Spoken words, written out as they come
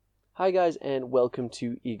Hi, guys, and welcome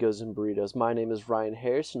to Egos and Burritos. My name is Ryan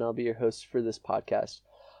Harris, and I'll be your host for this podcast.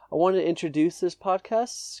 I want to introduce this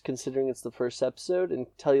podcast, considering it's the first episode, and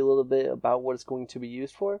tell you a little bit about what it's going to be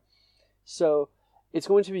used for. So, it's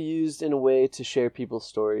going to be used in a way to share people's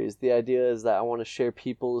stories. The idea is that I want to share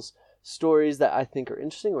people's stories that I think are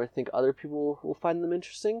interesting, or I think other people will find them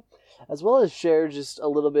interesting, as well as share just a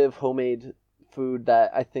little bit of homemade food that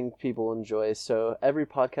I think people enjoy. So every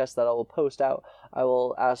podcast that I will post out, I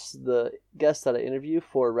will ask the guests that I interview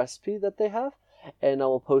for a recipe that they have, and I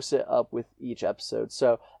will post it up with each episode.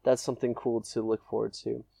 So that's something cool to look forward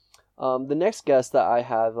to. The next guest that I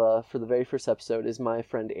have for the very first episode is my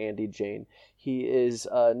friend Andy Jane. He is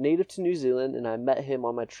native to New Zealand, and I met him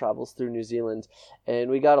on my travels through New Zealand, and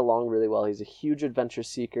we got along really well. He's a huge adventure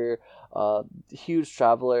seeker, huge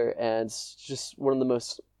traveler, and just one of the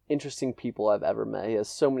most interesting people I've ever met. He has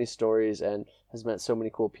so many stories and has met so many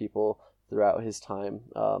cool people throughout his time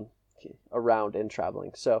around and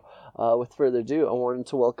traveling. So with further ado, I wanted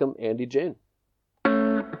to welcome Andy Jane.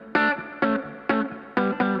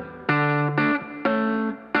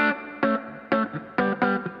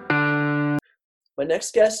 My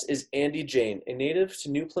next guest is Andy Jane, a native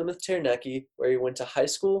to New Plymouth, Taranaki, where he went to high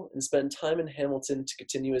school and spent time in Hamilton to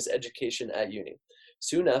continue his education at uni.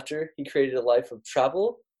 Soon after, he created a life of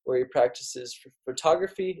travel where he practices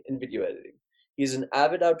photography and video editing. He's an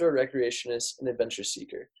avid outdoor recreationist and adventure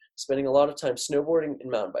seeker, spending a lot of time snowboarding and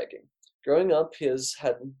mountain biking. Growing up, he has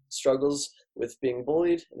had struggles with being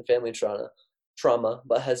bullied and family trauma,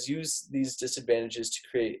 but has used these disadvantages to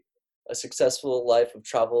create a successful life of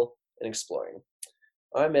travel and exploring.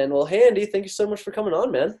 All right, man. Well, hey, Andy, thank you so much for coming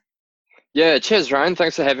on, man. Yeah, cheers, Ryan.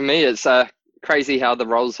 Thanks for having me. It's crazy how the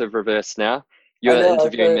roles have reversed now. I You're know.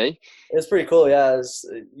 interviewing me. It's pretty cool. Yeah,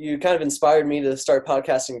 you kind of inspired me to start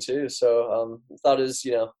podcasting too. So thought it was,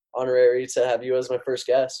 honorary to have you as my first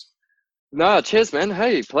guest. No, cheers, man.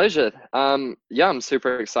 Hey, pleasure. Yeah, I'm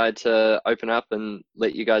super excited to open up and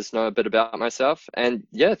let you guys know a bit about myself. And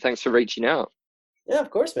yeah, thanks for reaching out. Yeah, of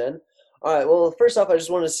course, man. All right. Well, first off, I just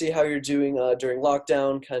want to see how you're doing during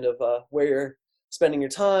lockdown, kind of where you're spending your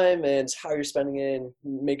time and how you're spending it, and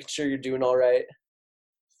making sure you're doing all right.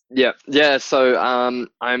 Yeah. So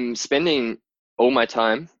I'm spending all my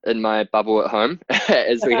time in my bubble at home,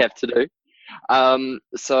 as we have to do.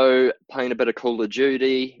 So playing a bit of Call of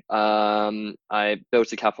Duty. I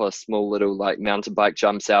built a couple of small little like mountain bike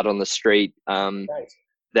jumps out on the street. Nice.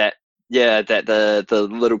 That the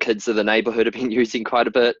little kids of the neighborhood have been using quite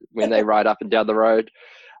a bit when they ride up and down the road.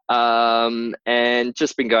 And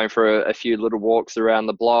just been going for a few little walks around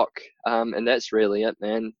the block. And that's really it,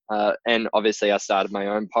 man. And obviously I started my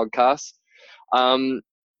own podcast.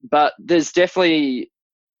 But there's definitely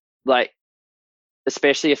like,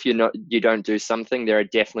 especially if you don't do something, there are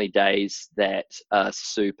definitely days that are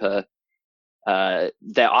super that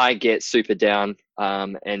I get super down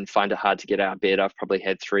and find it hard to get out of bed. I've probably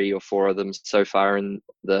had 3 or 4 of them so far in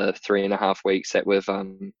the 3.5 weeks that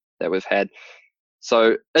we've had.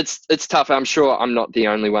 So it's tough. I'm sure I'm not the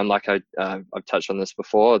only one. Like I've touched on this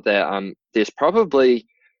before. That there's probably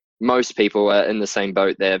most people are in the same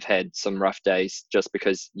boat. They have had some rough days just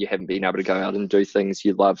because you haven't been able to go out and do things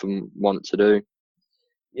you love and want to do.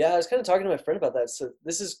 Yeah, I was kind of talking to my friend about that. So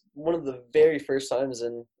this is one of the very first times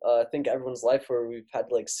in I think everyone's life where we've had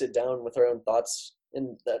to like sit down with our own thoughts,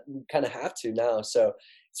 and that we kind of have to now. So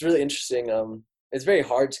it's really interesting. It's very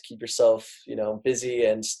hard to keep yourself, busy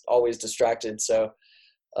and always distracted. So,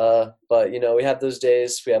 but we have those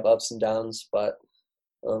days. We have ups and downs, but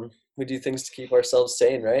we do things to keep ourselves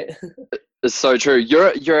sane, right? It's so true.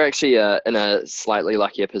 You're actually in a slightly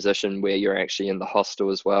luckier position where you're actually in the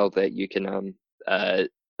hostel as well, that you can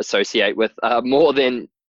associate with more than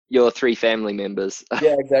your 3 family members.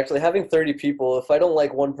 Yeah, exactly. Having 30 people, if I don't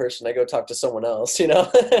like one person, I go talk to someone else,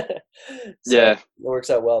 So Yeah, it works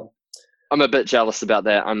out well. I'm a bit jealous about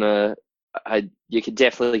that. You could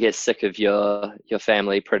definitely get sick of your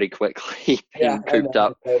family pretty quickly Yeah, being I cooped know,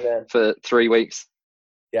 up man. for 3 weeks.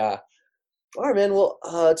 Yeah. All right, man. Well,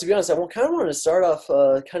 to be honest, I kind of want to start off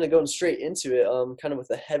kind of going straight into it, kind of with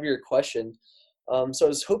a heavier question. So I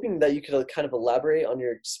was hoping that you could kind of elaborate on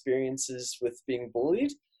your experiences with being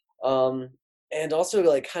bullied, um, and also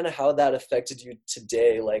like kind of how that affected you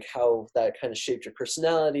today, like how that kind of shaped your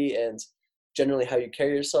personality and generally how you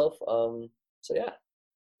carry yourself. So yeah.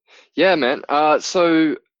 Yeah, man.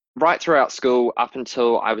 So right throughout school, up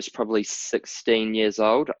until I was probably 16 years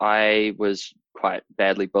old, I was quite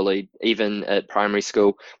badly bullied. Even at primary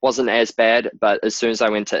school, wasn't as bad, but as soon as I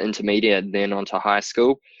went to intermediate and then onto high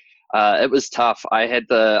school, it was tough. I had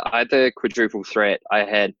the quadruple threat. I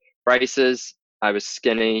had braces. I was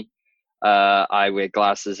skinny. I wear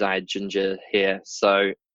glasses and I had ginger hair.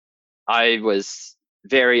 So I was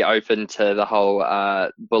very open to the whole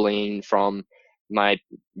bullying from my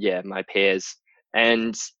peers.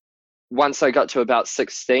 And once I got to about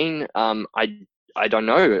 16, I don't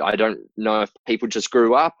know. I don't know if people just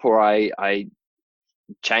grew up or I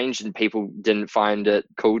changed and people didn't find it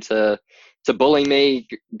cool to bully me.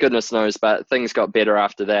 Goodness knows, but things got better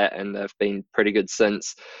after that, and they've been pretty good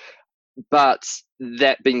since. But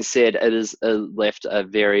that being said, it has left a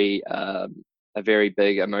very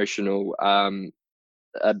big emotional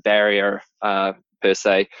a barrier per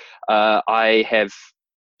se. I have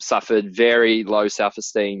suffered very low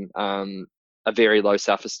self-esteem, a very low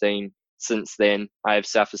self-esteem since then. I have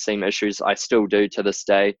self-esteem issues. I still do to this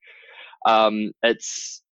day.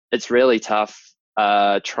 It's really tough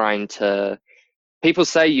trying to. People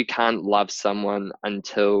say you can't love someone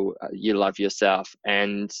until you love yourself,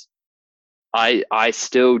 and I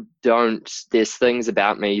still don't. There's things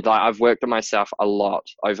about me, like I've worked on myself a lot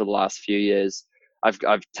over the last few years. I've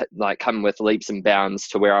come with leaps and bounds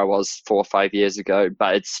to where I was 4 or 5 years ago,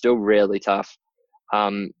 but it's still really tough.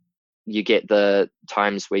 Um, you get the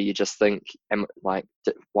times where you just think, why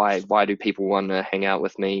do people want to hang out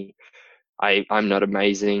with me? I'm not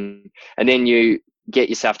amazing. And then you get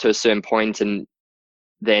yourself to a certain point, and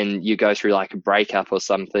then you go through like a breakup or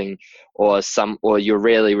something, or you're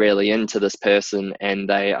really really into this person, and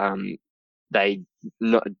they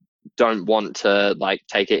not, don't want to like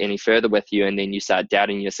take it any further with you, and then you start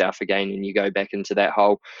doubting yourself again, and you go back into that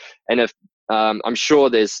hole. And if I'm sure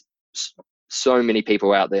there's so many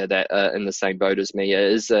people out there that are in the same boat as me.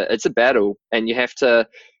 It's a battle, and you have to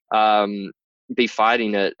be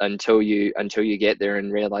fighting it until you get there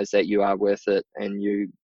and realize that you are worth it, and you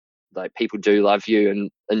like people do love you and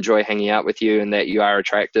enjoy hanging out with you, and that you are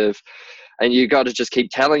attractive. And you got to just keep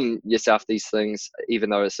telling yourself these things, even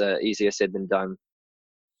though it's easier said than done.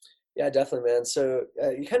 Yeah, definitely, man. So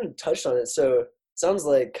you kind of touched on it. So it sounds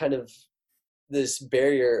like kind of this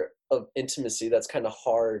barrier of intimacy that's kind of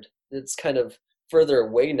hard. It's kind of further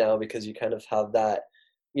away now because you kind of have that,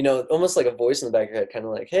 almost like a voice in the back of your head, kind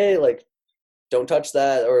of like, hey, like, don't touch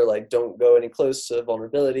that, or like, don't go any close to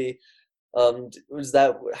vulnerability. Was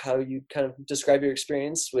that how you kind of describe your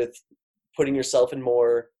experience with putting yourself in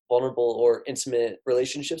more vulnerable or intimate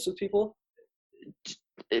relationships with people?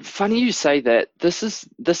 Funny you say that. This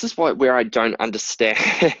is where I don't understand.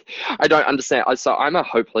 I don't understand. So I'm a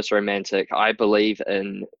hopeless romantic. I believe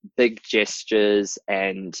in big gestures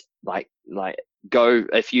and like go,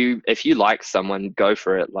 if you like someone, go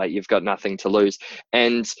for it. Like you've got nothing to lose.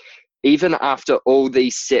 And even after all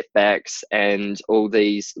these setbacks and all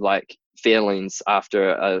these like feelings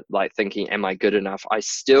after like thinking, am I good enough, I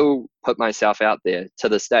still put myself out there to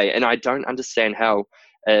this day, and I don't understand how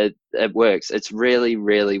it works. It's really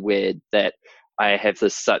really weird that I have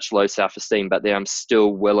this such low self-esteem, but then I'm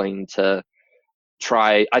still willing to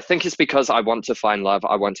try. I think it's because I want to find love,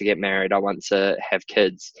 I want to get married, I want to have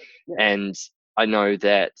kids. And I know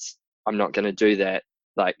that I'm not going to do that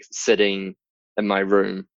like sitting in my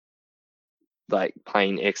room like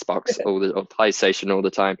playing Xbox or PlayStation all the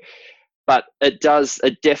time. But it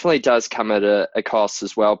definitely does come at a cost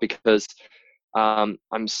as well, because I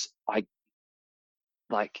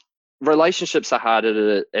like relationships are hard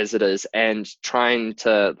as it is, and trying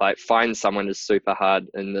to like find someone is super hard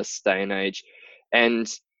in this day and age. And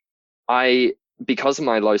I, because of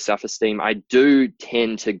my low self-esteem, I do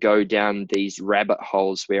tend to go down these rabbit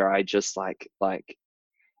holes where I just like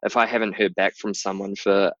if I haven't heard back from someone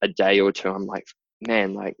for a day or two, I'm like,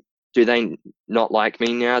 man, like, do they not like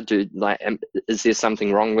me now? Is there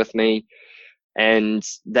something wrong with me? And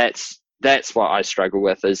that's what I struggle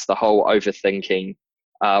with, is the whole overthinking.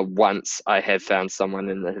 Once I have found someone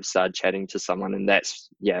and have started chatting to someone, and that's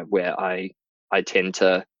where I tend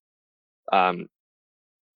to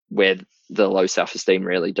where the low self-esteem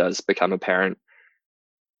really does become apparent.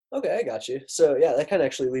 Okay, I got you. So yeah, that kind of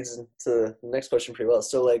actually leads into the next question pretty well.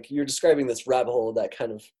 So like you're describing this rabbit hole that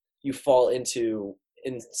kind of you fall into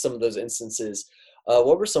in some of those instances.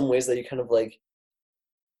 What were some ways that you kind of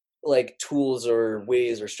like tools or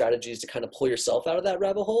ways or strategies to kind of pull yourself out of that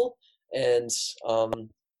rabbit hole? And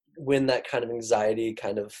when that kind of anxiety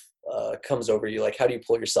kind of comes over you, like how do you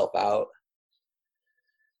pull yourself out?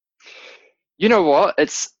 You know what?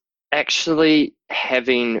 It's actually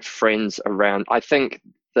having friends around. I think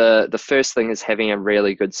the first thing is having a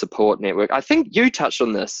really good support network. I think you touched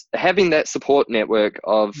on this, having that support network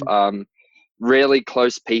of really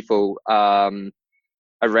close people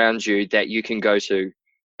around you that you can go to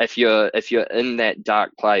if you're in that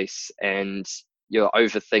dark place, and you're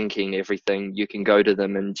overthinking everything, you can go to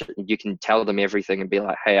them and you can tell them everything and be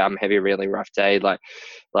like, hey, I'm having a really rough day. Like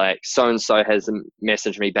so and so hasn't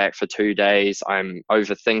messaged me back for 2 days. I'm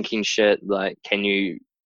overthinking shit. Like, can you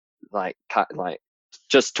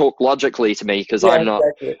just talk logically to me, because Yeah, I'm not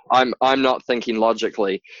exactly. I'm not thinking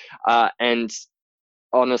logically. And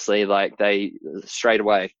honestly, like, they straight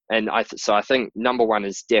away. And so I think number one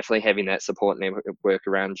is definitely having that support network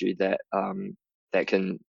around you that that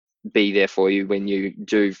can be there for you when you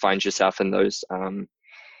do find yourself in those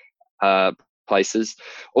uh, places.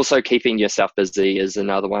 Also, keeping yourself busy is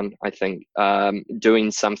another one. I think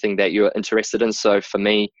doing something that you're interested in. So for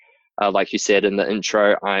me, like you said in the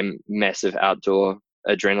intro, I'm massive outdoor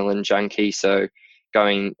adrenaline junkie. So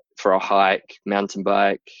going for a hike, mountain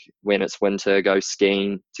bike, when it's winter, go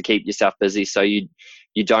skiing to keep yourself busy, so you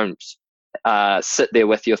don't sit there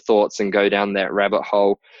with your thoughts and go down that rabbit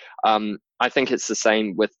hole. I think it's the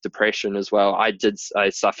same with depression as well. I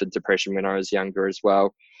suffered depression when I was younger as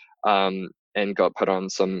well, and got put on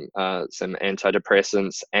some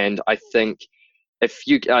antidepressants. And I think if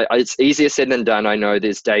you, it's easier said than done. I know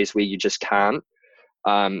there's days where you just can't,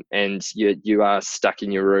 and you are stuck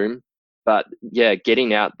in your room. But yeah,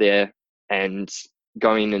 getting out there and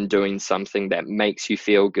going and doing something that makes you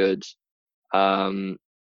feel good, and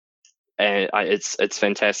it's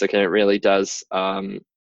fantastic, and it really does.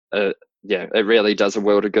 Yeah, it really does a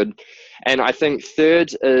world of good. And I think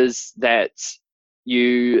third is that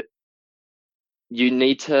you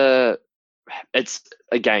need to, it's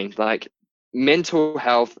again like mental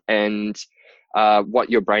health and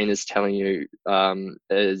what your brain is telling you,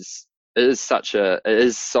 is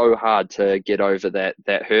so hard to get over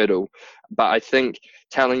that hurdle. But I think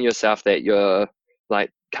telling yourself that you're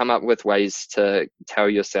like, come up with ways to tell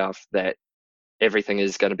yourself that everything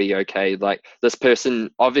is going to be okay. Like, this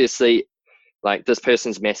person obviously, like, this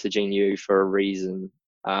person's messaging you for a reason.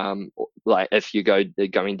 Like, if you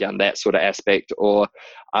going down that sort of aspect, or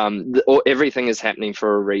everything is happening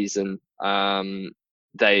for a reason. And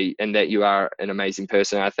that you are an amazing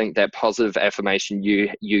person. I think that positive affirmation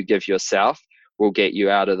you give yourself will get you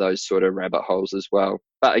out of those sort of rabbit holes as well.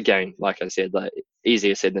 But again, like I said, like,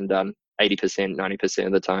 easier said than done, 80%, 90%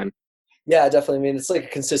 of the time. Yeah, definitely. I mean, it's like a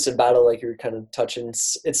consistent battle, like you're kind of touching.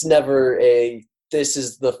 It's never a, this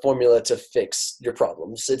is the formula to fix your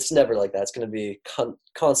problems. It's never like that. It's going to be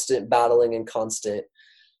constant battling and constant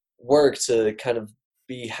work to kind of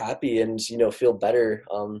be happy and, feel better.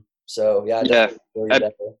 So yeah, I Yeah, definitely feel you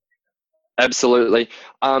there. absolutely.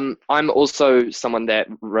 I'm also someone that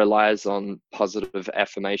relies on positive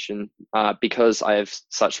affirmation, because I have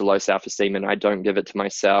such a low self-esteem and I don't give it to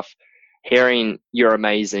myself. Hearing "you're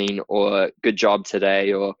amazing" or "good job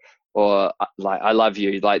today" or like "I love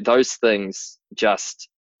you," like, those things just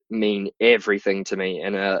mean everything to me.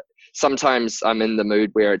 And sometimes I'm in the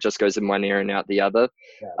mood where it just goes in one ear and out the other.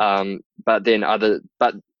 Yeah. But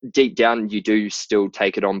deep down, you do still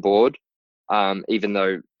take it on board, even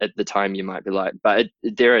though at the time you might be like, but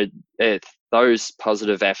those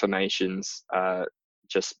positive affirmations,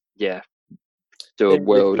 just, yeah, do They a really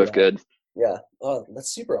world do of that. good. Yeah. Oh,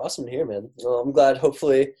 that's super awesome to hear, man. Well, I'm glad.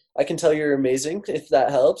 Hopefully, I can tell you're amazing if that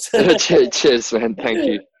helps. Cheers, man. Thank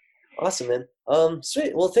you. Awesome, man.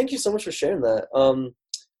 Sweet. Well, thank you so much for sharing that.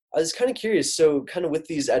 I was kind of curious. So, kind of with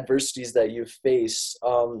these adversities that you've faced,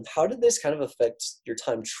 how did this kind of affect your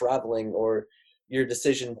time traveling or your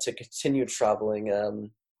decision to continue traveling?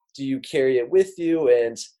 Do you carry it with you,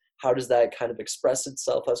 and how does that kind of express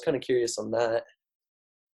itself? I was kind of curious on that.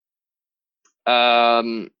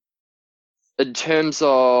 Um, in terms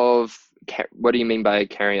of, what do you mean by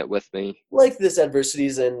carrying it with me? Like this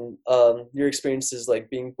adversities and your experiences,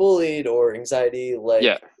 like being bullied or anxiety, like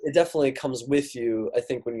Yeah. it definitely comes with you, I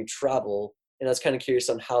think, when you travel. And I was kind of curious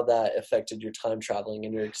on how that affected your time traveling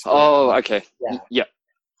and your experience. Oh, okay. Yeah. Yeah.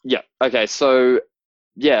 Yeah. Okay. So,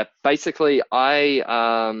 yeah, basically,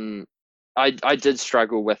 I did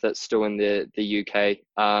struggle with it still in the UK.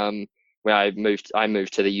 When I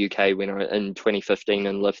moved to the UK in 2015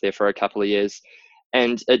 and lived there for a couple of years,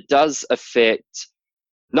 and it does affect,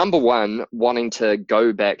 number one, wanting to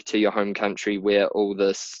go back to your home country where all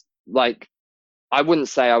this, like, I wouldn't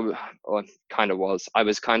say or kind of was. I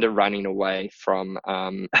was kind of running away from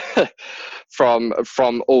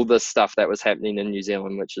from all this stuff that was happening in New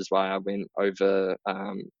Zealand, which is why I went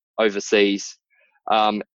overseas.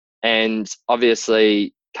 Um, and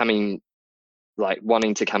obviously,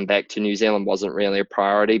 wanting to come back to New Zealand wasn't really a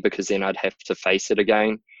priority, because then I'd have to face it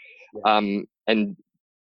again. And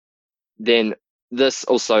then this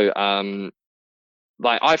also,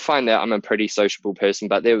 like, I find that I'm a pretty sociable person,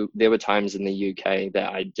 but there were times in the UK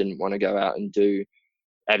that I didn't want to go out and do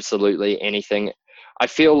absolutely anything. I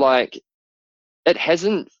feel like it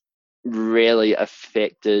hasn't really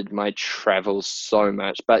affected my travels so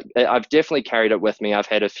much, but I've definitely carried it with me. I've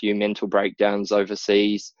had a few mental breakdowns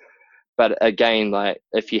overseas, but again, like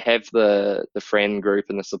if you have the friend group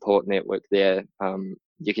and the support network there,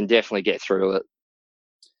 you can definitely get through it.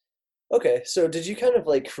 Okay, so did you kind of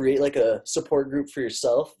like create like a support group for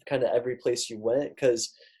yourself, kind of every place you went?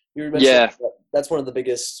 Because you were mentioning Yeah, that that's one of the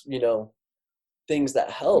biggest, things that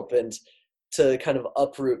help, and to kind of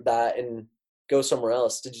uproot that and go somewhere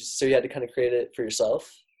else. So you had to kind of create it for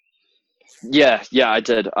yourself? yeah, I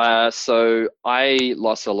did. So I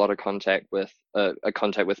lost a lot of contact with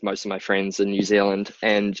contact with most of my friends in New Zealand,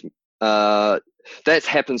 and uh, that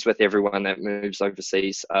happens with everyone that moves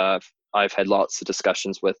overseas. I've had lots of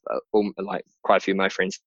discussions with like quite a few of my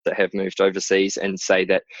friends that have moved overseas and say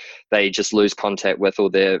that they just lose contact with all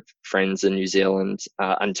their friends in New Zealand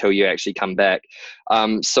until you actually come back.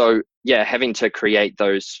 So yeah, having to create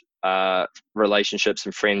those relationships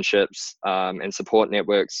and friendships and support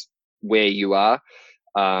networks where you are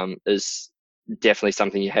is definitely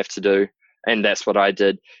something you have to do, and that's what I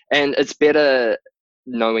did. And it's better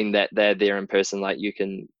knowing that they're there in person, like you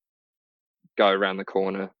can go around the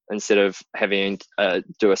corner instead of having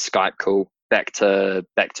do a Skype call back to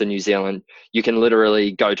New Zealand. You can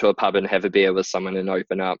literally go to a pub and have a beer with someone and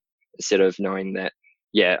open up, instead of knowing that,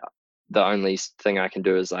 yeah, the only thing I can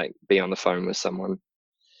do is like be on the phone with someone.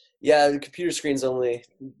 Yeah, the computer screens only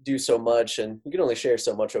do so much, and you can only share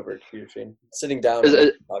so much over a computer screen. Sitting down Is and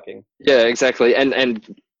it- talking. yeah, exactly.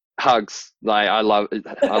 And hugs, like I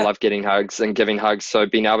love getting hugs and giving hugs. So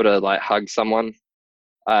being able to like hug someone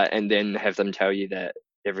and then have them tell you that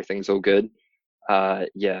everything's all good,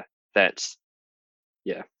 yeah, that's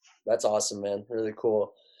yeah. That's awesome, man. Really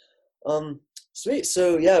cool. Um, Sweet.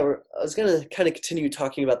 So yeah, I was gonna kind of continue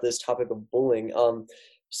talking about this topic of bullying.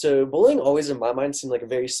 So bullying always in my mind seemed like a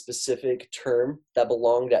very specific term that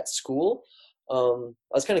belonged at school. I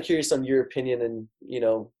was kind of curious on your opinion, and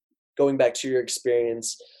going back to your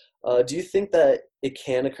experience, do you think that it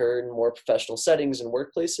can occur in more professional settings and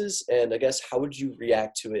workplaces? And I guess how would you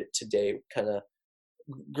react to it today, kind of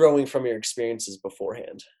growing from your experiences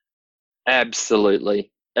beforehand? Absolutely.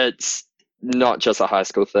 It's not just a high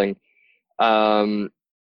school thing. Um,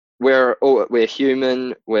 we're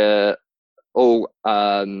human. We're all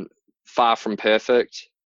far from perfect.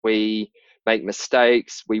 We make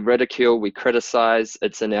mistakes. We ridicule. We criticize.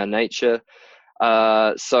 It's in our nature.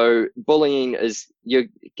 So bullying is, you're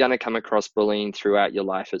gonna come across bullying throughout your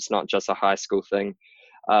life. It's not just a high school thing.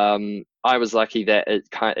 I was lucky that it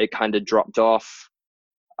kind of dropped off.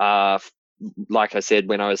 Uh, like I said,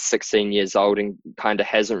 when I was 16 years old, and kind of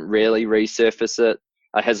hasn't really resurfaced it.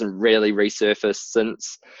 It hasn't really resurfaced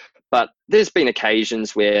since. But there's been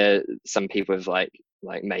occasions where some people have like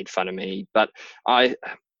made fun of me. But I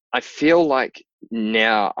I feel like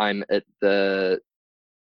now I'm at the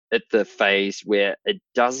phase where it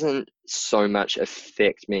doesn't so much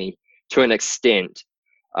affect me, to an extent.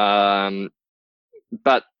 Um,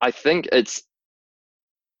 but I think it's,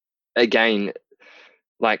 again,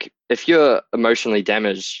 like if you're emotionally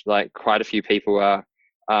damaged, like quite a few people are,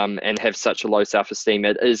 and have such a low self-esteem,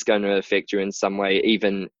 it is going to affect you in some way,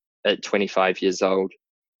 even at 25 years old.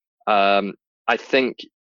 I think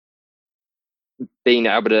being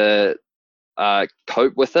able to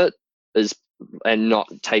cope with it is, and not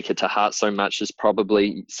take it to heart so much, is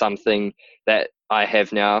probably something that I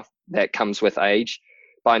have now that comes with age.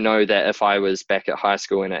 But I know that if I was back at high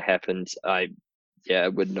school and it happened, yeah,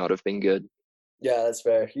 it would not have been good. Yeah, that's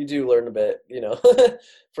fair. You do learn a bit,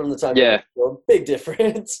 from the time you're in Yeah, school. Big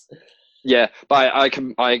difference. yeah, but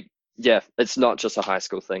yeah, it's not just a high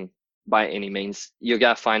school thing by any means. You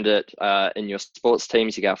gotta find it in your sports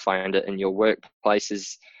teams. You gotta find it in your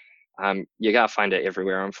workplaces. You gotta find it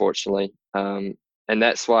everywhere, unfortunately. And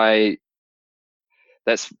that's why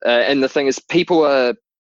and the thing is, people are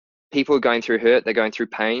going through hurt. They're going through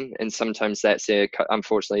pain, and sometimes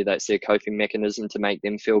unfortunately that's their coping mechanism to make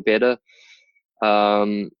them feel better.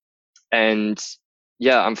 Um, and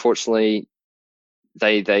yeah, unfortunately,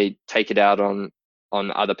 they take it out on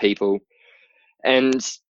other people. And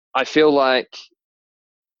I feel like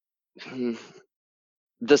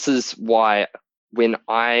this is why when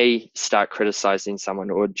I start criticizing someone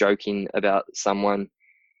or joking about someone,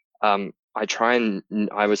 I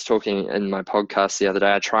was talking in my podcast the other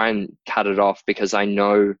day, I try and cut it off, because I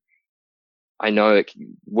know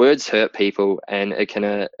words hurt people, and it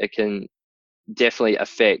can definitely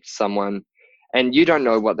affect someone, and you don't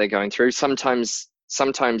know what they're going through. Sometimes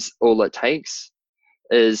all it takes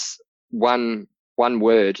is one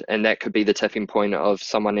word, and that could be the tipping point of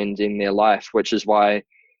someone ending their life, which is why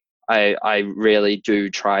I really do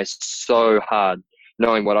try so hard,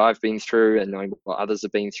 knowing what I've been through and knowing what others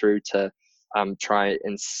have been through, to try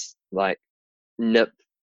and like nip,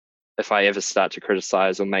 if I ever start to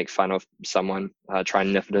criticize or make fun of someone, try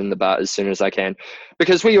and nip it in the butt as soon as I can,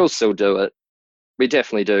 because we all still do it. We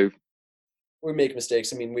definitely do. We make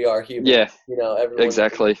mistakes. I mean, we are human. Yeah, You know,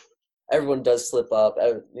 exactly. everyone does slip up.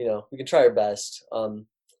 You know, we can try our best.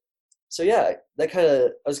 So yeah, I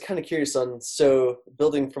was kind of curious on, so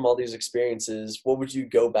building from all these experiences, what would you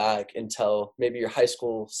go back and tell maybe your high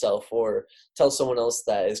school self, or tell someone else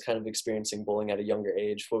that is kind of experiencing bullying at a younger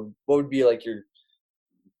age? What would be like your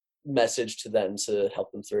message to them to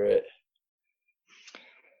help them through it?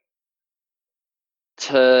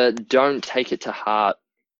 To don't take it to heart.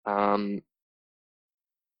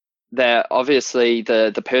 That obviously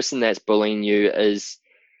the person that's bullying you is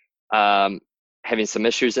um, having some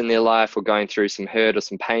issues in their life, or going through some hurt or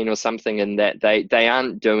some pain or something, and that they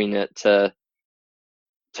aren't doing it to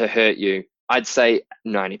hurt you. I'd say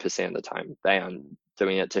 90% of the time they aren't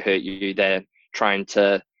doing it to hurt you. They're trying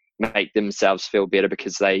to make themselves feel better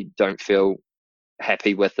because they don't feel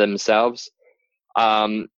happy with themselves.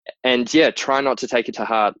 Um, and yeah, try not to take it to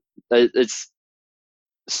heart. It's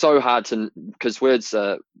so hard to, because words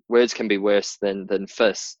can be worse than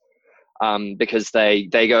fists, because they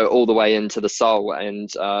go all the way into the soul, and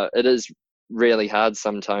it is really hard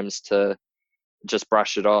sometimes to just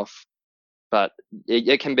brush it off. But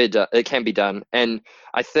it can be done. It can be done, and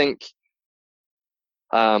I think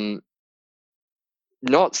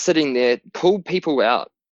not sitting there, call people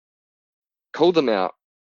out, call them out,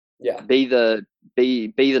 Yeah. be the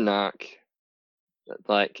narc,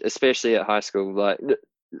 like especially at high school,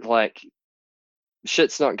 like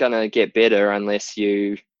shit's not gonna get better unless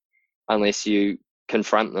you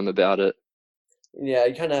confront them about it. Yeah,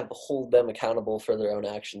 you kind of have to hold them accountable for their own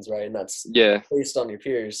actions, right? And that's Yeah, based on your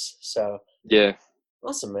peers. So yeah,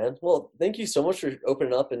 awesome, man. Well, thank you so much for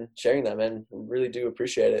opening up and sharing that, man. Really do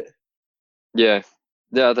appreciate it. yeah,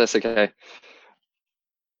 yeah. That's okay.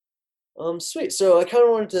 Sweet. So I kind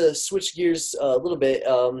of wanted to switch gears a little bit,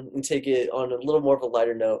 and take it on a little more of a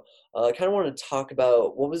lighter note. I kind of wanted to talk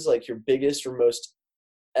about what was like your biggest or most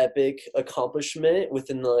epic accomplishment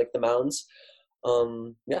within the mountains.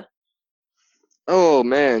 Yeah, Oh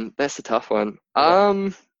man, that's a tough one. yeah.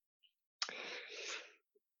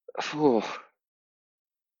 Phew.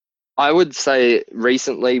 I would say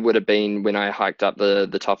recently would have been when I hiked up the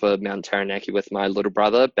top of Mount Taranaki with my little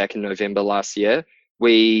brother back in November last year.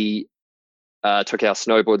 We took our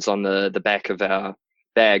snowboards on the back of our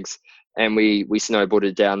bags, and we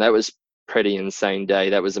snowboarded down. That was pretty insane day.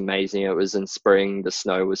 That was amazing. It was in spring. The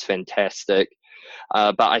snow was fantastic.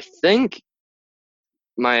 But I think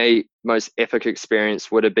my most epic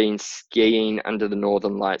experience would have been skiing under the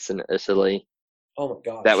Northern Lights in Italy. Oh my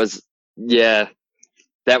That gosh. was, yeah,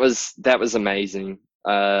 that was amazing.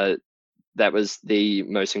 That was the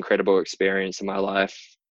most incredible experience of my life.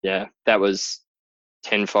 Yeah, that was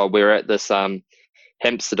tenfold. We were at this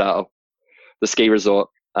Hempstead, the ski resort.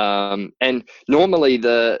 And normally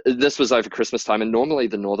this was over Christmas time, and normally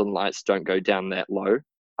the Northern Lights don't go down that low,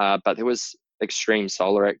 but there was extreme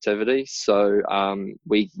solar activity, so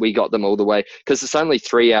we got them all the way, because it's only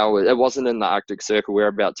 3 hours. It wasn't in the Arctic Circle. We're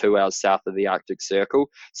about 2 hours south of the Arctic Circle,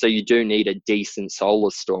 so you do need a decent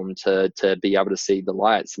solar storm to be able to see the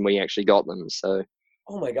lights, and we actually got them. So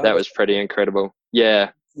Oh my God. that That's was pretty incredible.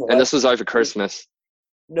 Yeah, the and light. this was over Christmas,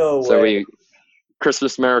 No so way. we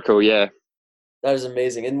Christmas miracle. Yeah. That is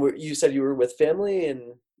amazing. And you said you were with family and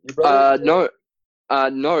your brother? No,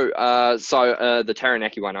 no. So the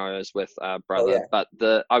Taranaki one I was with Oh brother, yeah. but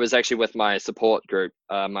I was actually with my support group,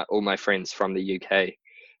 all my friends from the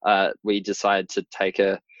UK. We decided to take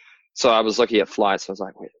a. So I was looking at flights. I was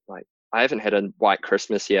like, wait, like I haven't had a white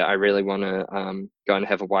Christmas yet. I really want to go and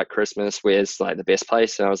have a white Christmas. Where's like the best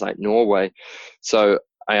place? And I was like, Norway. So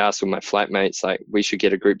I asked all my flatmates, like, we should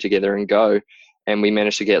get a group together and go. And we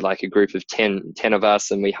managed to get like a group of 10 of us,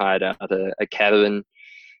 and we hired out a cabin,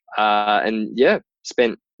 and yeah,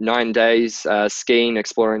 spent 9 days skiing,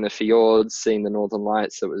 exploring the fjords, seeing the northern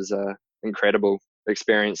lights. It was an incredible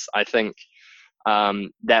experience. I think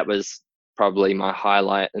that was probably my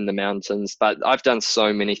highlight in the mountains. But I've done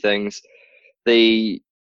so many things. The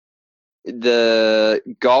the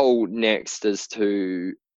goal next is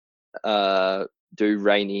to do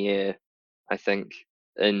Rainier, I think,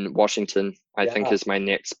 in Washington. I think Yeah. is my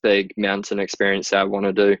next big mountain experience that I want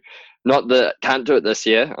to do. Not that can't do it this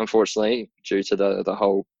year, unfortunately, due to the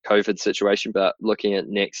whole COVID situation, but looking at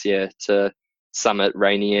next year to summit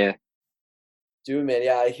Rainier. Do it, man.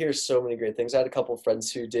 Yeah, I hear so many great things. I had a couple of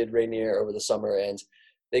friends who did Rainier over the summer, and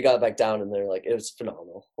they got back down and they're like, it was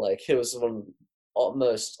phenomenal. Like it was one of the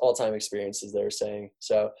most all-time experiences, they were saying.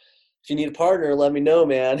 So if you need a partner, let me know,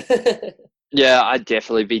 man. Yeah, I'd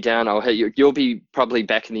definitely be down. I'll hit you. You'll be probably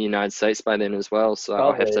back in the United States by then as well, so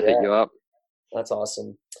I'll have Probably, to hit yeah. you up. That's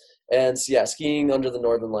awesome. And yeah, skiing under the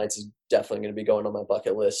Northern Lights is definitely going to be going on my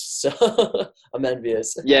bucket list. So I'm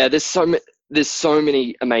envious. Yeah, there's so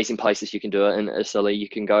many amazing places you can do it in Italy. You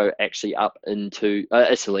can go actually up into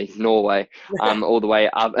Italy, Norway, all the way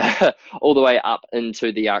up, all the way up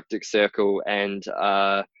into the Arctic Circle and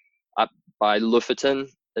up by Lofoten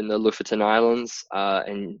in the Lofoten Islands,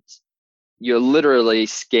 and you're literally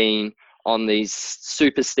skiing on these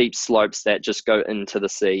super steep slopes that just go into the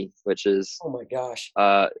sea, which is Oh my gosh.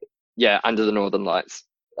 yeah, under the Northern Lights.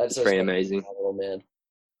 That It's just pretty sounds amazing. phenomenal, man.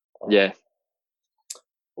 Yeah.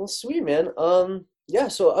 Well, sweet, man. Yeah,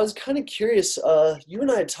 so I was kind of curious. You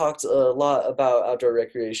and I had talked a lot about outdoor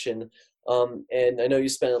recreation, and I know you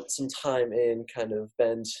spent some time in kind of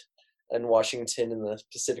Bend and Washington in the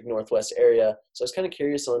Pacific Northwest area. So I was kind of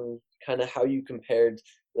curious on kind of how you compared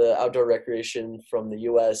the outdoor recreation from the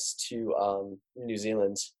U.S. to New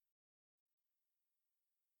Zealand.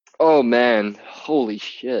 Oh man, holy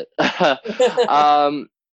shit.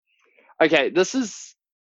 Okay, this is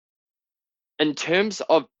in terms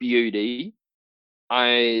of beauty.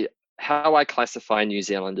 I how I classify New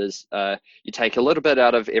Zealand is you take a little bit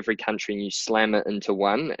out of every country and you slam it into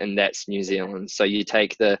one, and that's New Zealand. So you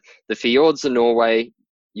take the fjords of Norway,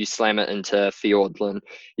 you slam it into Fiordland.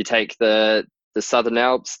 You take the Southern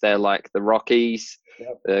Alps, they're like the Rockies,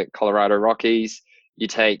 Yep. the Colorado Rockies. You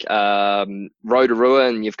take Rotorua,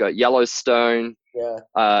 and you've got Yellowstone,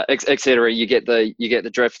 Yeah. etc. You get the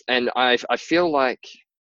drift, and I feel like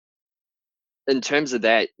in terms of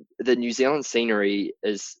that, the New Zealand scenery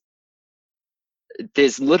is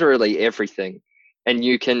there's literally everything, and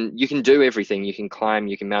you can do everything. You can climb,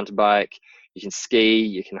 you can mountain bike, you can ski,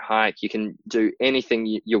 you can hike, you can do anything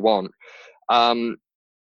you want. Um,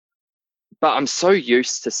 but I'm so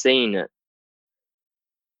used to seeing it.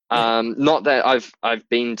 Not that I've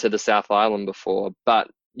been to the South Island before, but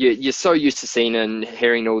you're so used to seeing and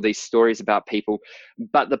hearing all these stories about people.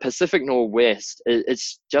 But the Pacific Northwest,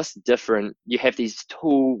 it's just different. You have these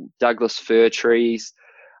tall Douglas fir trees.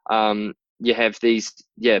 You have these,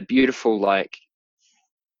 yeah, beautiful like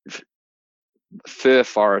fir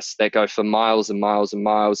forests that go for miles and miles and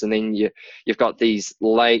miles, and then you've got these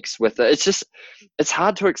lakes with it. It's just it's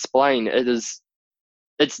hard to explain. It's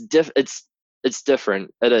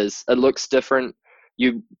different. It is. It looks different.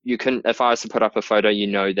 You can, if I was to put up a photo, you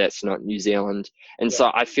know that's not New Zealand. And Yeah.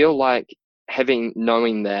 so I feel like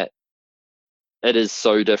knowing that it is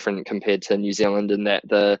so different compared to New Zealand, and that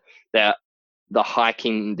the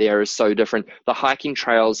hiking there is so different. The hiking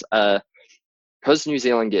trails are, because New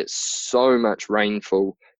Zealand gets so much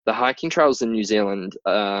rainfall. The hiking trails in New Zealand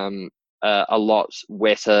are a lot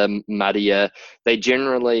wetter, muddier. They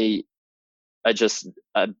generally are just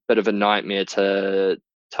a bit of a nightmare to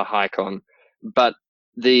hike on. But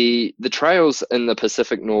the trails in the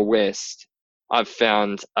Pacific Northwest, I've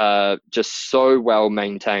found, are just so well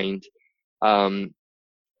maintained, um,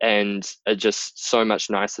 and are just so much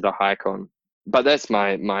nicer to hike on. But that's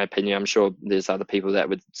my opinion. I'm sure there's other people that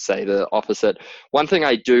would say the opposite. One thing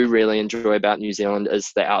I do really enjoy about New Zealand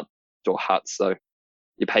is the outdoor huts. So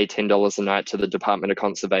you pay $10 a night to the Department of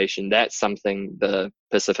Conservation. That's something the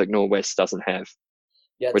Pacific Northwest doesn't have,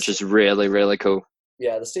 Yeah. which is really, really cool.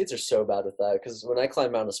 Yeah, the States are so bad with that because when I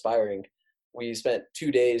climbed Mount Aspiring, we spent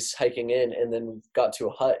 2 days hiking in and then we got to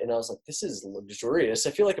a hut and I was like, this is luxurious.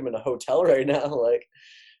 I feel like I'm in a hotel right now. Like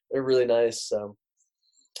they're really nice. So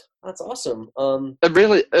that's awesome.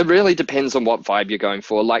 It really depends on what vibe you're going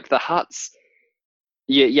for. Like the huts,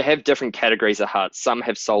 you have different categories of huts. Some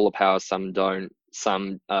have solar power, some don't.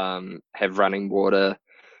 Some have running water,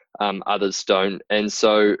 others don't. And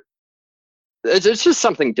so it's just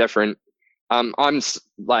something different.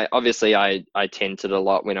 Like obviously I tented a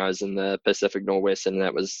lot when I was in the Pacific Northwest, and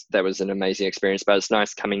that was an amazing experience. But it's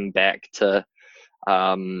nice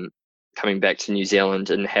um, coming back to New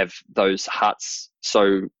Zealand and have those huts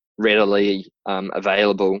so readily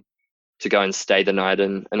available to go and stay the night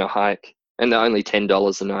in a hike, and they're only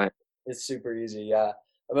 $10 a night. It's super easy. Yeah.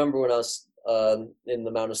 I remember when I was in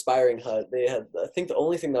the Mount Aspiring hut, they had, I think the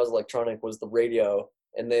only thing that was electronic was the radio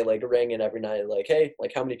and they like rang in every night, like, hey,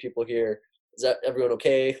 like how many people here? Is that everyone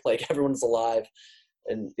okay? Like everyone's alive.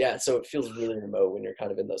 And yeah, so it feels really remote when you're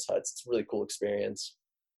kind of in those huts. It's a really cool experience.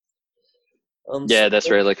 Yeah, that's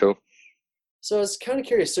really cool. So I was kind of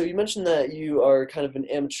curious. So you mentioned that you are kind of an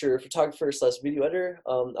amateur photographer slash video editor.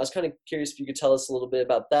 I was kind of curious if you could tell us a little bit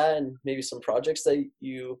about that and maybe some projects that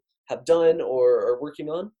you have done or are working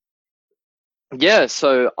on? Yeah,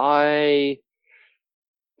 so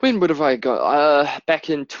when would have I got? Back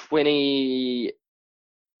in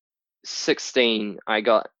 2016, I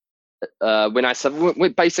got when I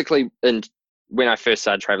basically when I first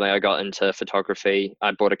started traveling, I got into photography.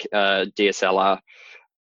 I bought a DSLR,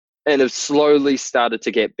 and have slowly started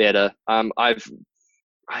to get better. I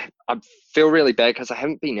feel really bad because I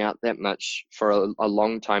haven't been out that much for a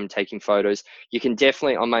long time taking photos. You can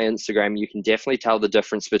definitely, on my Instagram, you can definitely tell the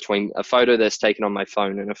difference between a photo that's taken on my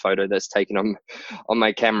phone and a photo that's taken on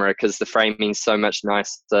my camera, because the framing's so much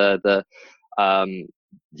nicer. Um,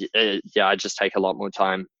 yeah, I just take a lot more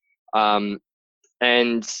time. And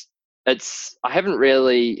I haven't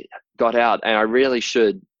really got out, and I really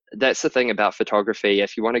should. That's the thing about photography.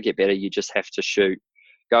 If you want to get better, you just have to shoot.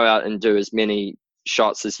 Go out and do as many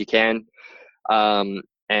shots as you can.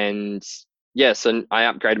 And yeah, so I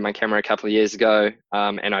upgraded my camera a couple of years ago,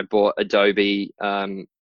 and I bought Adobe, the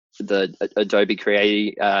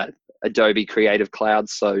Adobe Creative Cloud.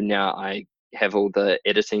 So now I have all the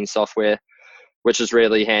editing software, which is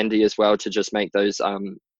really handy as well to just make those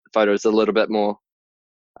photos a little bit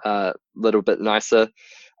nicer.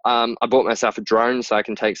 I bought myself a drone so I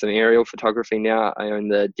can take some aerial photography now. I own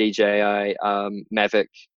the DJI Mavic,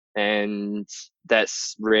 and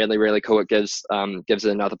that's really, really cool. It gives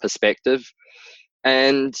it another perspective,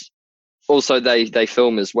 and also they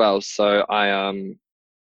film as well. So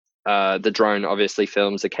the drone obviously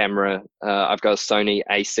films a camera. I've got a Sony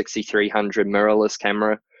A6300 mirrorless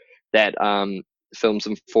camera that films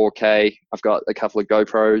in 4K. I've got a couple of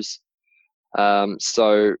GoPros.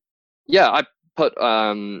 So yeah, I put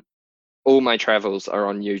all my travels are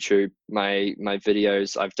on YouTube. My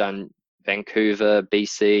videos, I've done Vancouver,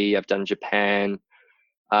 BC. I've done Japan,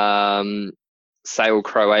 Sail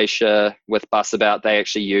Croatia with Bus About. They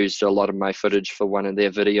actually used a lot of my footage for one of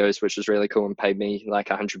their videos, which was really cool, and paid me like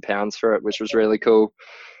 £100 for it, which was really cool.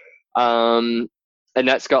 And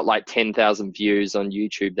that's got like 10,000 views on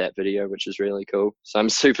YouTube, that video, which is really cool. So I'm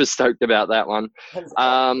super stoked about that one.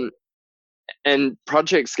 And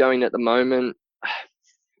projects going at the moment,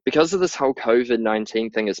 because of this whole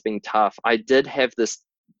COVID-19 thing, it's been tough. I did have this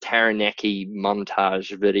Taranaki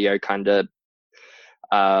montage video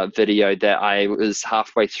video that I was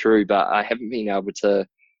halfway through, but I haven't been able to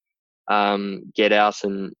get out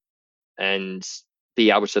and be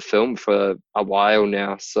able to film for a while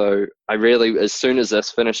now. So I really, as soon as this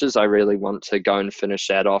finishes, I really want to go and finish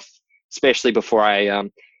that off, especially before I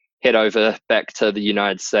head over back to the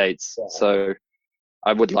United States. Yeah. So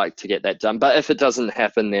I would like to get that done, but if it doesn't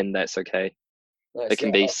happen, then that's okay. Nice. It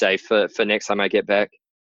can be safe for next time I get back.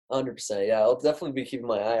 100%. Yeah, I'll definitely be keeping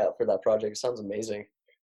my eye out for that project. It sounds amazing.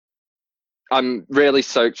 I'm really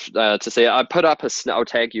stoked to see it. I put up I'll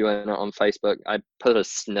tag you in it on Facebook. I put a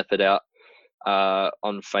snippet out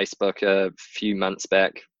on Facebook a few months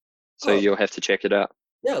back, so you'll have to check it out.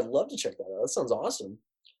 Yeah, I'd love to check that out. That sounds awesome.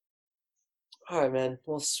 All right, man.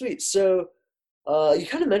 Well, sweet. So, you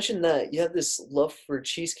kind of mentioned that you have this love for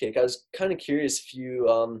cheesecake. I was kind of curious if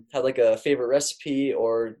you had like a favorite recipe,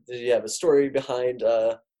 or did you have a story behind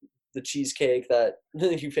the cheesecake that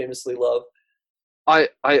you famously love?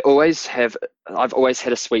 I've always had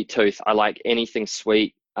a sweet tooth. I like anything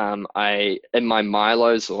sweet. In my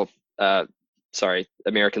Milos, or sorry,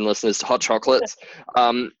 American listeners, hot chocolates,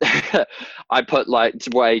 I put like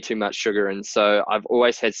way too much sugar in. So I've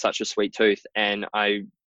always had such a sweet tooth, and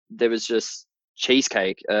there was just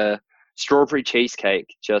cheesecake, strawberry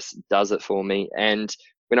cheesecake just does it for me. And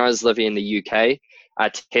when I was living in the UK,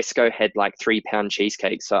 Tesco had like £3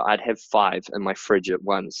 cheesecakes, so I'd have 5 in my fridge at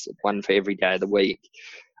once, one for every day of the week.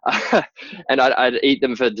 And I'd eat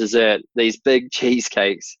them for dessert. These big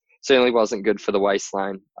cheesecakes certainly wasn't good for the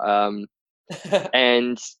waistline.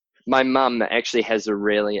 And my mum actually has a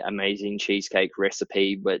really amazing cheesecake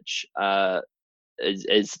recipe, which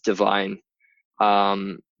is divine.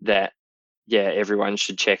 That everyone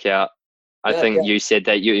should check out. I think you said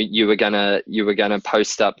that you were gonna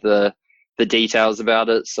post up the details about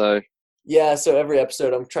it. So yeah, so every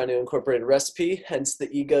episode I'm trying to incorporate a recipe, hence the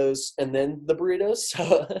egos and then the burritos.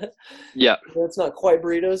 So yeah, it's not quite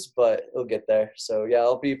burritos, but it'll get there. So yeah,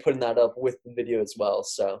 I'll be putting that up with the video as well.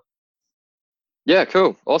 So yeah,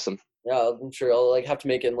 cool, awesome. Yeah, I'm sure I'll like have to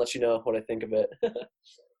make it and let you know what I think of it.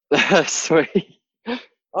 Sweet.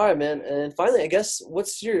 All right, man. And finally, I guess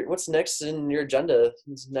what's next in your agenda?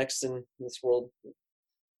 What's next in this world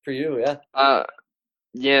for you? Yeah.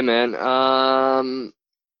 Yeah, man.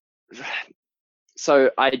 So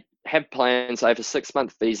I have plans. I have a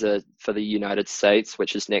 6-month visa for the United States,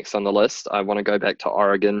 which is next on the list. I want to go back to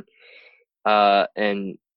Oregon,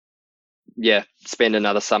 and spend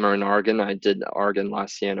another summer in Oregon. I did Oregon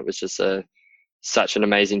last year, and it was just such an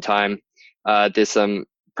amazing time. There's some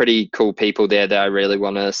pretty cool people there that I really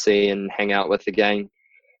want to see and hang out with again.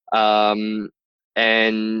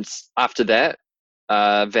 And after that,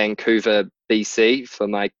 Vancouver, BC for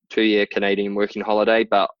my 2-year Canadian working holiday,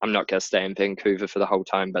 but I'm not going to stay in Vancouver for the whole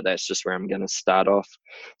time, but that's just where I'm going to start off.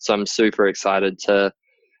 So I'm super excited to,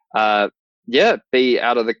 be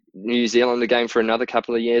out of the New Zealand again for another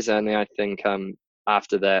couple of years. And I think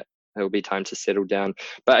after that, it'll be time to settle down.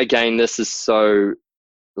 But again, this is so,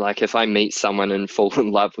 like, if I meet someone and fall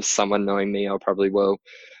in love with someone knowing me, I probably will.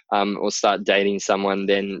 Or start dating someone,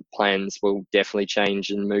 then plans will definitely change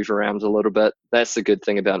and move around a little bit. That's the good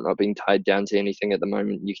thing about not being tied down to anything at the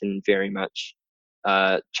moment. You can very much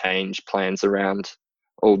change plans around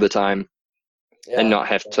all the time and not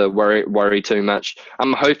have to worry too much.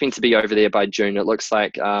 I'm hoping to be over there by June. It looks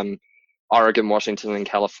like Oregon, Washington, and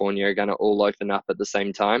California are going to all open up at the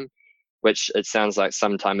same time, which it sounds like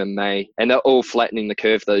sometime in May. And they're all flattening the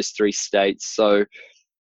curve, those 3 states. So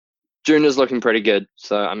June is looking pretty good,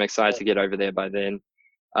 so I'm excited to get over there by then.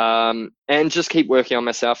 And just keep working on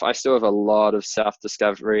myself. I still have a lot of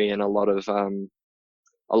self-discovery and a lot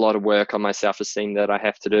of work on my self-esteem that I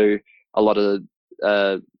have to do. A lot of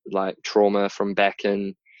like trauma from back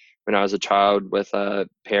in when I was a child with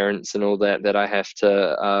parents and all that I have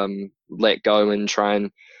to let go and try and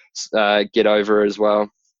get over as well.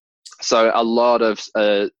 So a lot of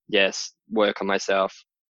work on myself.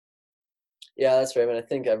 Yeah, that's right, man. I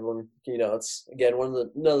think everyone, it's again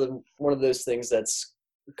one of those things that's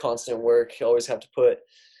constant work. You always have to put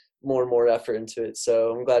more and more effort into it.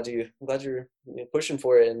 So I'm glad you're pushing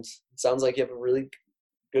for it, and it sounds like you have a really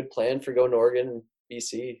good plan for going to Oregon and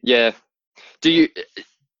BC. Yeah. Do you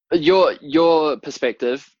your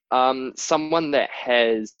perspective? Someone that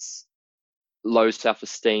has low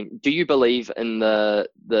self-esteem, do you believe in the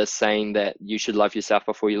saying that you should love yourself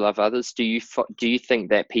before you love others? Do you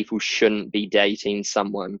think that people shouldn't be dating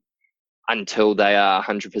someone until they are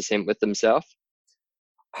 100% with themselves?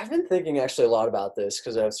 I've been thinking actually a lot about this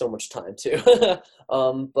because I have so much time too.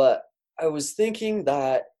 But I was thinking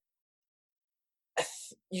that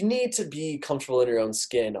you need to be comfortable in your own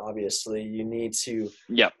skin. Obviously, you need to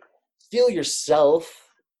Yep. feel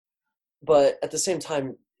yourself, but at the same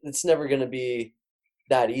time, it's never going to be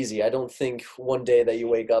that easy. I don't think one day that you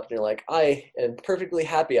wake up and you're like, I am perfectly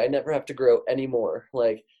happy. I never have to grow anymore.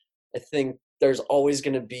 Like, I think there's always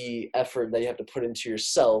going to be effort that you have to put into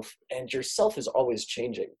yourself, and yourself is always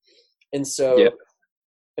changing. And so, Yep.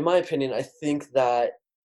 in my opinion, I think that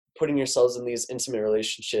putting yourselves in these intimate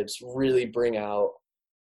relationships really bring out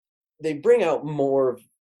more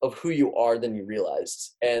of who you are than you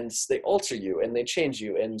realized, and they alter you and they change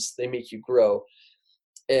you and they make you grow.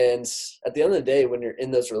 And at the end of the day, when you're in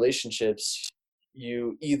those relationships,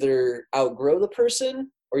 you either outgrow the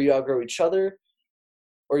person or you outgrow each other,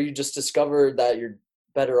 or you just discover that you're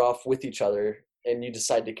better off with each other and you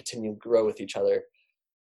decide to continue to grow with each other.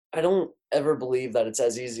 I don't ever believe that it's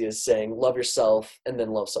as easy as saying love yourself and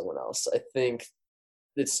then love someone else. I think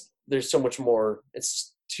there's so much more.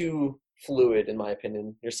 It's too fluid, in my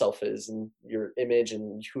opinion. Yourself is, and your image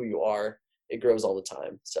and who you are, it grows all the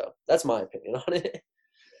time. So that's my opinion on it.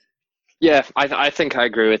 Yeah, I think I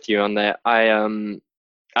agree with you on that. I've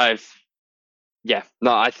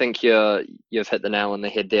no, I think you've hit the nail on the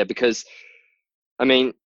head there, because I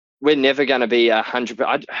mean, we're never going to be 100.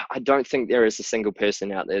 I don't think there is a single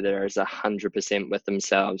person out there that is 100% with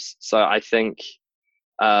themselves. So I think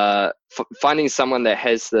finding someone that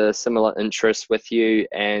has the similar interests with you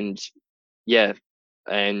and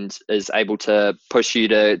is able to push you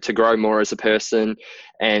to grow more as a person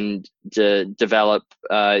and to develop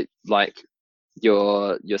like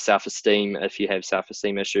your self-esteem, if you have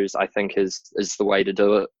self-esteem issues, I think is the way to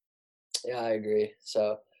do it. Yeah, I agree.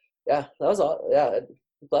 So yeah, that was all. Yeah,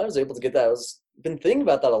 I'm glad I was able to get that. Been thinking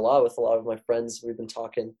about that a lot with a lot of my friends. We've been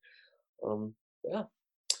talking. Yeah.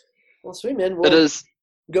 Well, sweet, man. It Well, is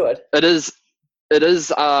go ahead. it is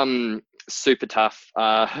super tough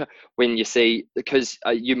when you see, because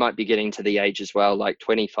you might be getting to the age as well, like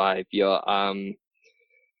 25, you're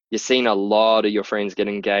seeing a lot of your friends get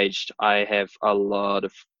engaged. I have a lot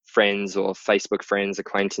of friends or Facebook friends,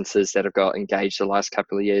 acquaintances that have got engaged the last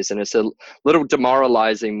couple of years, and it's a little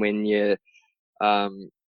demoralizing when you're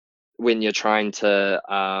trying to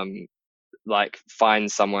like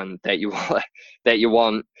find someone that you that you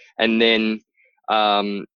want, and then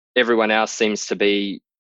everyone else seems to be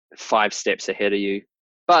 5 steps ahead of you.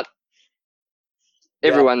 But Yeah,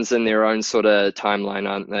 everyone's in their own sort of timeline,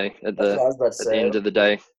 aren't they? At that's what I was about to the say. I end don't of the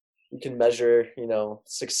think day. you can measure,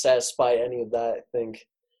 success by any of that. I think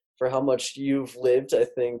for how much you've lived, I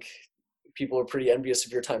think people are pretty envious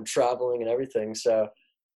of your time traveling and everything. So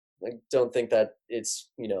I don't think that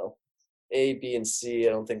it's, A, B, and C.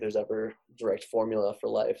 I don't think there's ever direct formula for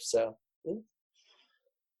life. So, yeah.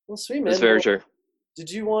 Well, sweet, That's man. very Well, true.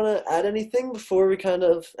 did you want to add anything before we kind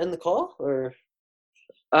of end the call, or?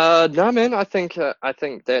 No, man. I think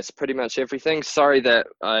that's pretty much everything. Sorry that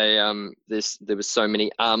there was so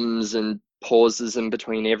many ums and pauses in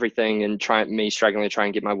between everything, and struggling to try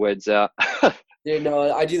and get my words out. Yeah,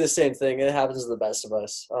 no, I do the same thing. It happens to the best of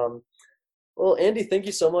us. Well, Andy, thank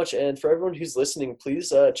you so much. And for everyone who's listening,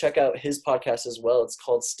 please check out his podcast as well. It's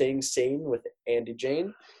called Staying Sane with Andy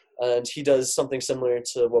Jane. And he does something similar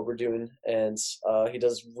to what we're doing. And he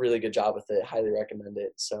does a really good job with it. Highly recommend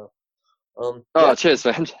it. So, yeah. Oh, cheers,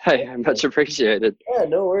 man. Hey, much appreciated. Yeah,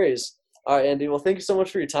 no worries. All right, Andy. Well, thank you so much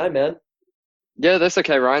for your time, man. Yeah, that's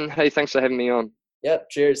okay, Ryan. Hey, thanks for having me on. Yep,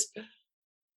 cheers.